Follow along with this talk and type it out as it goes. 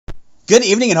Good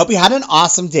evening and hope you had an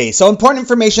awesome day. So important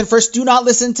information. First, do not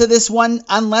listen to this one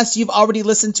unless you've already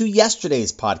listened to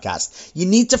yesterday's podcast. You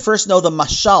need to first know the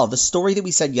mashal, the story that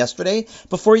we said yesterday,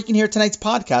 before you can hear tonight's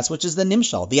podcast, which is the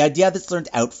nimshal, the idea that's learned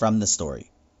out from the story.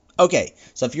 Okay,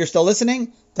 so if you're still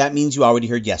listening, that means you already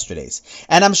heard yesterday's.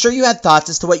 And I'm sure you had thoughts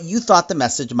as to what you thought the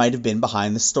message might have been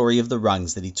behind the story of the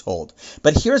rungs that he told.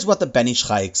 But here's what the Ben Ish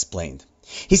Chai explained.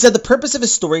 He said the purpose of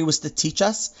his story was to teach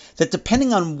us that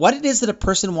depending on what it is that a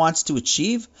person wants to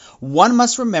achieve, one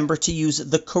must remember to use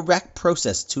the correct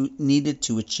process needed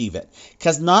to achieve it.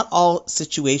 Because not all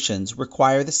situations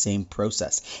require the same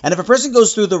process. And if a person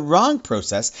goes through the wrong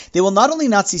process, they will not only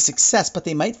not see success, but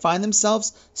they might find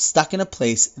themselves stuck in a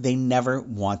place they never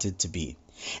wanted to be.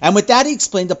 And with that, he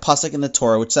explained a pasuk in the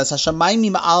Torah, which says, Hashamayim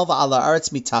mima'al va'ala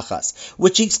aretz mitachas,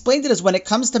 which he explained it as when it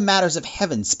comes to matters of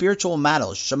heaven, spiritual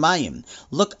matters, shamayim,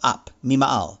 look up,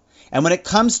 mima'al. And when it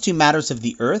comes to matters of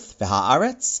the earth,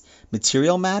 v'ha'aretz,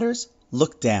 material matters,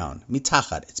 look down,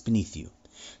 mitachat, it's beneath you.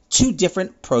 Two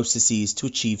different processes to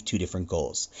achieve two different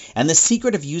goals. And the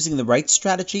secret of using the right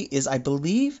strategy is, I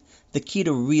believe, the key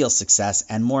to real success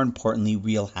and, more importantly,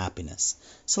 real happiness.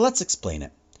 So let's explain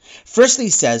it. Firstly,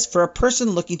 he says, for a person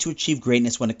looking to achieve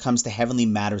greatness when it comes to heavenly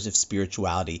matters of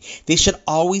spirituality, they should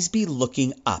always be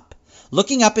looking up.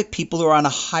 Looking up at people who are on a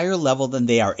higher level than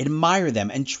they are, admire them,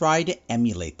 and try to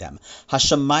emulate them.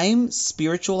 Hashamayim,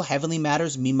 spiritual, heavenly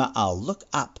matters, mima'al, look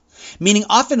up. Meaning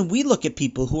often we look at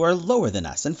people who are lower than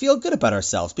us and feel good about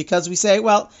ourselves because we say,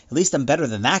 well, at least I'm better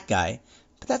than that guy.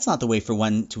 But that's not the way for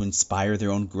one to inspire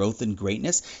their own growth and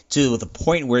greatness to the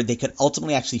point where they could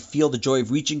ultimately actually feel the joy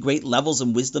of reaching great levels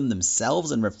of wisdom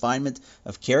themselves and refinement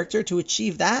of character. To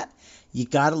achieve that, you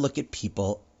got to look at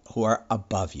people who are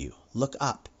above you. Look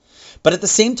up. But at the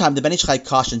same time, the Ben Ish Chai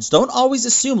cautions, don't always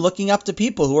assume looking up to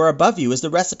people who are above you is the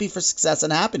recipe for success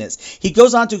and happiness. He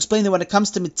goes on to explain that when it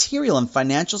comes to material and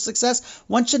financial success,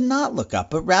 one should not look up,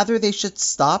 but rather they should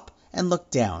stop and look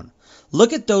down.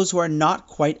 Look at those who are not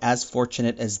quite as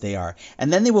fortunate as they are,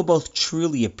 and then they will both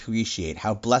truly appreciate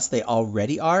how blessed they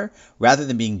already are, rather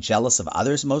than being jealous of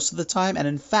others most of the time. And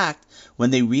in fact, when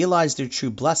they realize their true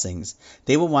blessings,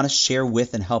 they will want to share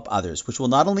with and help others, which will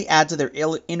not only add to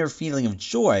their inner feeling of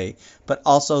joy, but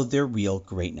also their real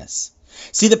greatness.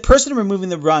 See, the person removing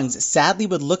the rungs sadly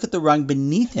would look at the rung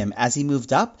beneath him as he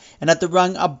moved up and at the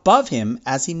rung above him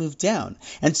as he moved down.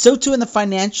 And so too in the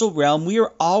financial realm, we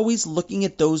are always looking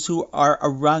at those who are a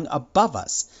rung above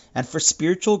us. And for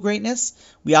spiritual greatness,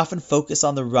 we often focus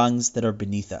on the rungs that are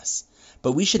beneath us.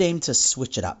 But we should aim to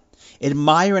switch it up.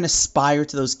 Admire and aspire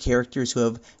to those characters who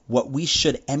have what we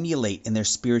should emulate in their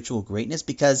spiritual greatness,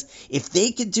 because if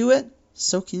they could do it,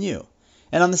 so can you.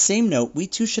 And on the same note, we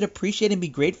too should appreciate and be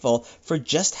grateful for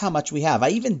just how much we have. I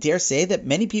even dare say that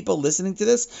many people listening to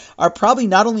this are probably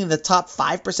not only in the top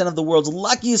 5% of the world's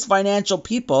luckiest financial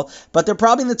people, but they're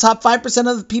probably in the top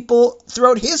 5% of the people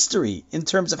throughout history in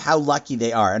terms of how lucky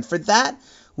they are. And for that,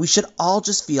 we should all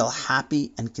just feel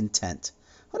happy and content.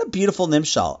 What a beautiful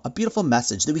nimshal, a beautiful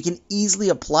message that we can easily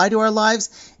apply to our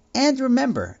lives and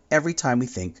remember every time we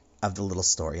think of the little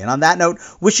story. And on that note,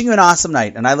 wishing you an awesome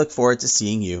night, and I look forward to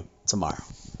seeing you tomorrow.